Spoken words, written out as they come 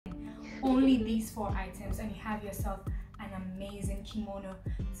only these 4 items and you have yourself an amazing kimono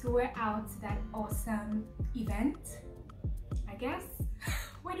to wear out to that awesome event, I guess.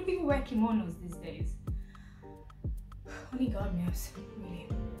 Why do people wear kimonos these days? Only God knows, really.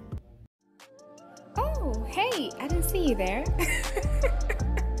 Oh, hey, I didn't see you there.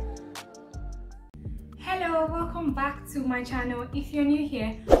 Hello, welcome back to my channel. If you're new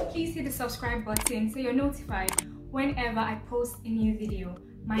here, please hit the subscribe button so you're notified whenever I post a new video.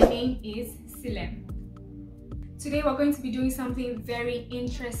 My name is Silem. Today we're going to be doing something very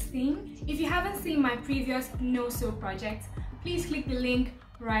interesting. If you haven't seen my previous no-sew project, please click the link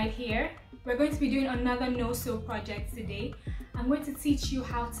right here. We're going to be doing another no-sew project today. I'm going to teach you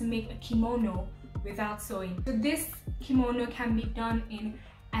how to make a kimono without sewing. So this kimono can be done in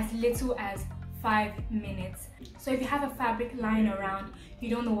as little as 5 minutes. So if you have a fabric lying around, you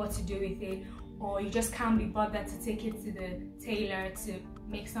don't know what to do with it, or you just can't be bothered to take it to the tailor to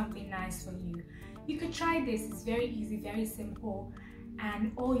make something nice for you, you could try this. It's very easy, very simple,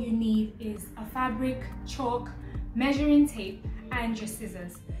 and all you need is a fabric, chalk, measuring tape, and your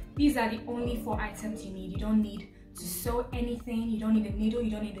scissors. These are the only 4 items you need. You don't need to sew anything, you don't need a needle,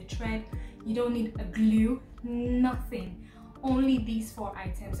 you don't need a thread, you don't need a glue, nothing. Only these 4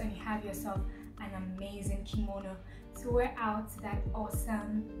 items and you have yourself an amazing kimono to wear out to that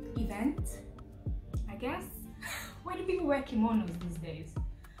awesome event, I guess. Why do people wear kimonos these days?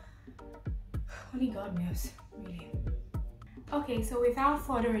 Only God knows, really. Okay, so without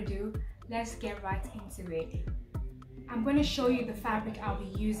further ado, let's get right into it. I'm going to show you the fabric I'll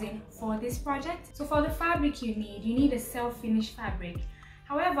be using for this project. So for the fabric you need a self-finished fabric.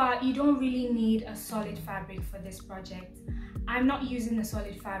 However, you don't really need a solid fabric for this project. I'm not using a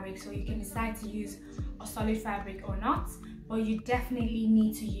solid fabric, so you can decide to use a solid fabric or not, but you definitely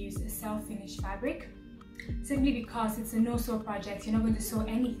need to use a self-finished fabric, simply because it's a no-sew project. You're not going to sew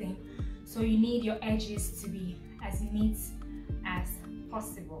anything, so you need your edges to be as neat as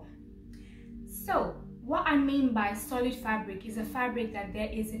possible. So what I mean by solid fabric is a fabric that there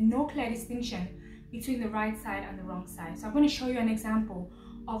is no clear distinction between the right side and the wrong side. So I'm going to show you an example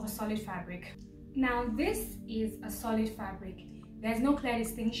of a solid fabric. Now this is a solid fabric. There's no clear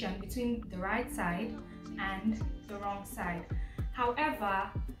distinction between the right side and the wrong side. However,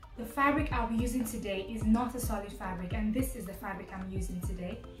 the fabric I'll be using today is not a solid fabric, and this is the fabric I'm using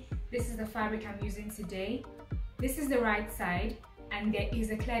today. This is the fabric I'm using today. This is the right side, and there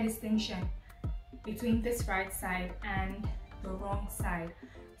is a clear distinction between this right side and the wrong side.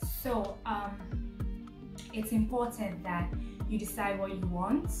 So it's important that you decide what you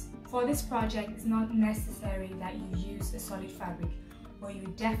want. For this project, it's not necessary that you use a solid fabric, but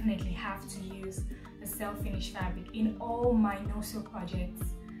you definitely have to use a self-finished fabric. In all my no-sew projects,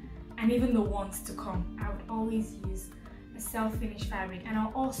 and even the ones to come, I would always use a self-finished fabric, and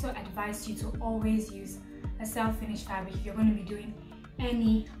I'll also advise you to always use a self-finished fabric if you're going to be doing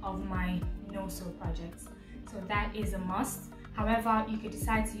any of my no-sew projects. So that is a must. However, you could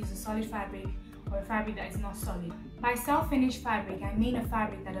decide to use a solid fabric or a fabric that is not solid. By self-finished fabric, I mean a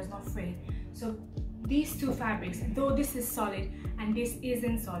fabric that does not fray. So these 2 fabrics, though this is solid and this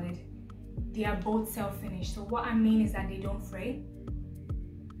isn't solid, they are both self-finished. So what I mean is that they don't fray.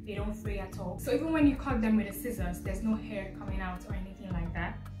 They don't fray at all. So even when you cut them with the scissors, there's no hair coming out or anything like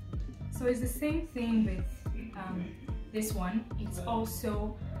that. So it's the same thing with this one. It's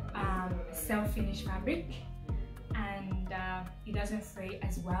also a self-finished fabric, and it doesn't fray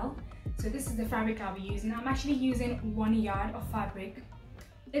as well. So this is the fabric I'll be using. I'm actually using 1 yard of fabric.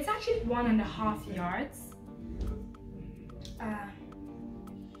 It's actually 1.5 yards.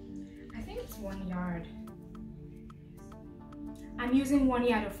 I think it's 1 yard. I'm using 1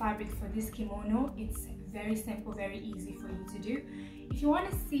 yard of fabric for this kimono. It's very simple, very easy for you to do. If you want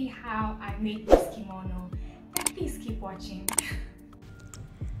to see how I make this kimono, then please keep watching.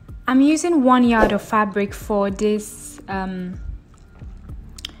 I'm using 1 yard of fabric for this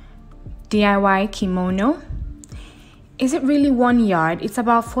DIY kimono. Is it really 1 yard? It's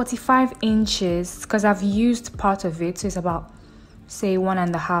about 45 inches because I've used part of it, so it's about, say,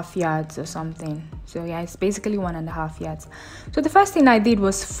 1.5 yards or something. So yeah, it's basically 1.5 yards. So the first thing I did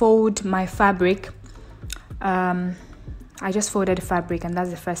was fold my fabric. I just folded the fabric, and that's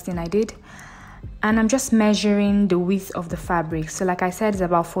the first thing I did. And I'm just measuring the width of the fabric. So like I said, it's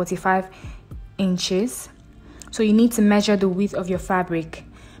about 45 inches. So you need to measure the width of your fabric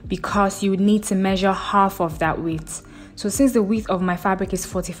because you would need to measure half of that width. So since the width of my fabric is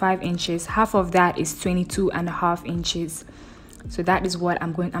 45 inches, half of that is 22.5 inches. So that is what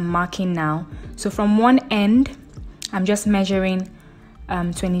I'm marking now. So from one end, I'm just measuring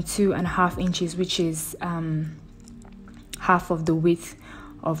 22.5 inches, which is half of the width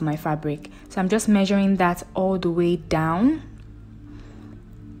of my fabric. So I'm just measuring that all the way down,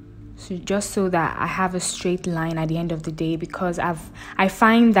 so just so that I have a straight line at the end of the day, because I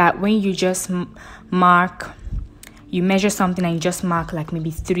find that when you just you measure something and you just mark like maybe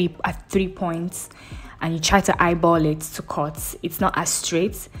 3 points and you try to eyeball it to cut, it's not as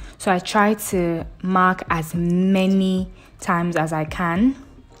straight. So I try to mark as many times as I can,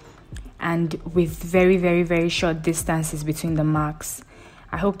 and with very, very, very short distances between the marks.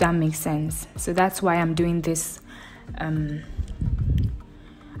 I hope that makes sense. So that's why I'm doing this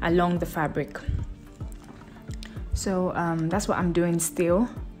along the fabric. So that's what I'm doing still,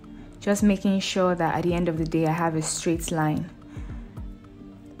 just making sure that at the end of the day I have a straight line.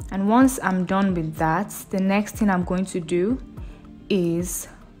 And once I'm done with that, the next thing I'm going to do is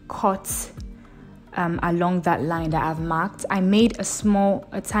cut along that line that I've marked. I made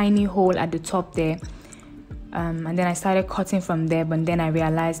a tiny hole at the top there, and then I started cutting from there, but then I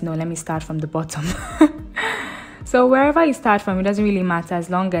realized, no, let me start from the bottom. So wherever you start from, it doesn't really matter as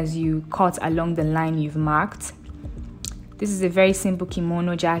long as you cut along the line you've marked. This is a very simple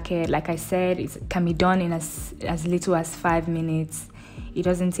kimono jacket. Like I said, it can be done in as little as 5 minutes. It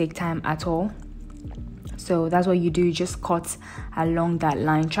doesn't take time at all. So that's what you do. You just cut along that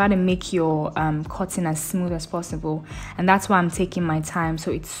line. Try to make your cutting as smooth as possible, and that's why I'm taking my time,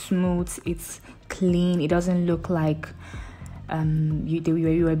 so it's smooth, it's clean. It doesn't look like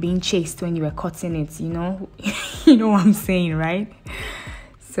you were being chased when you were cutting it, you know. You know what I'm saying, right?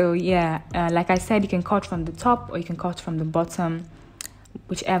 So yeah, like I said, you can cut from the top or you can cut from the bottom.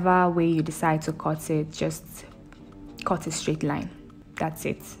 Whichever way you decide to cut it, just cut a straight line. That's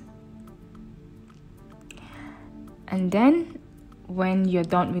it. And then when you're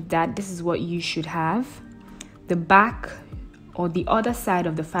done with that, this is what you should have. The back or the other side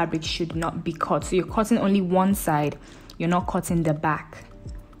of the fabric should not be cut. So you're cutting only one side, you're not cutting the back.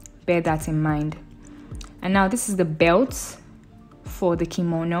 Bear that in mind. And now this is the belt for the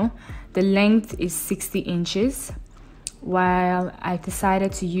kimono. The length is 60 inches, while I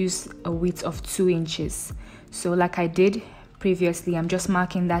decided to use a width of 2 inches. So like I did previously, I'm just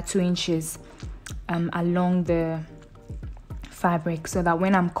marking that 2 inches along the fabric, so that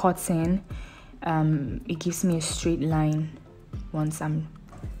when I'm cutting, it gives me a straight line once I'm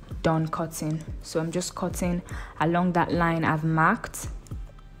done cutting. So I'm just cutting along that line I've marked,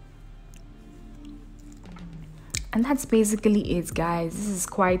 and that's basically it, guys. This is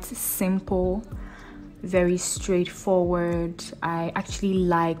quite simple, very straightforward. I actually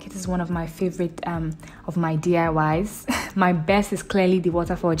like, this is one of my favorite of my DIYs. My best is clearly the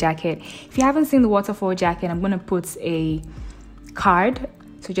waterfall jacket. If you haven't seen the waterfall jacket, I'm going to put a card,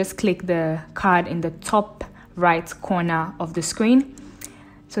 so just click the card in the top right corner of the screen.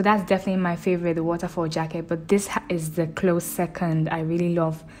 So that's definitely my favorite, the waterfall jacket, but this is the close second. I really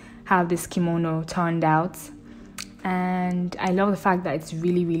love how this kimono turned out, and I love the fact that it's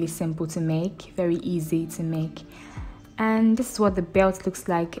really, really simple to make, very easy to make. And this is what the belt looks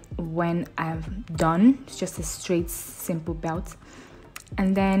like when I'm done. It's just a straight, simple belt.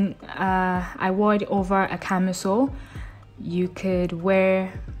 And then I wore it over a camisole. You could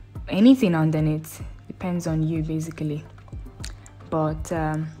wear anything underneath, depends on you basically. But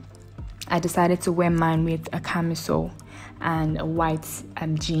I decided to wear mine with a camisole and a white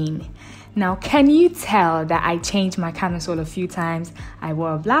jean. Now, can you tell that I changed my camisole a few times? I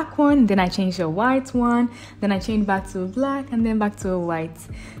wore a black one, then I changed to a white one, then I changed back to a black, and then back to a white.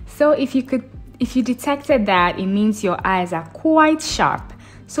 So if you detected that, it means your eyes are quite sharp.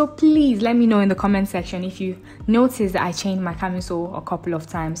 So please let me know in the comment section if you noticed that I changed my camisole a couple of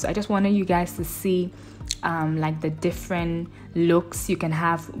times. So I just wanted you guys to see like the different looks you can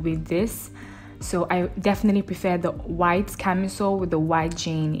have with this. So I definitely prefer the white camisole with the white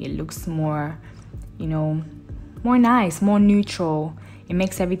jean. It looks more, you know, more nice, more neutral. It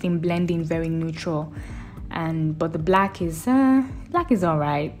makes everything blend in very neutral. But the black is all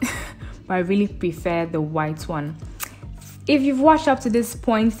right. But I really prefer the white one. If you've watched up to this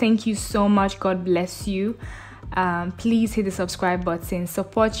point, thank you so much. God bless you. Please hit the subscribe button.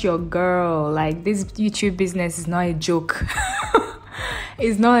 Support your girl. Like, this YouTube business is not a joke.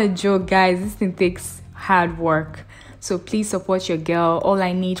 It's not a joke, guys. This thing takes hard work. So please support your girl. All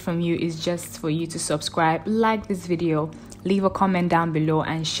I need from you is just for you to subscribe, like this video, leave a comment down below,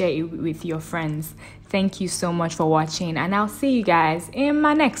 and share it with your friends. Thank you so much for watching, and I'll see you guys in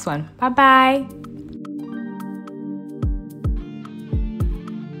my next one. Bye bye.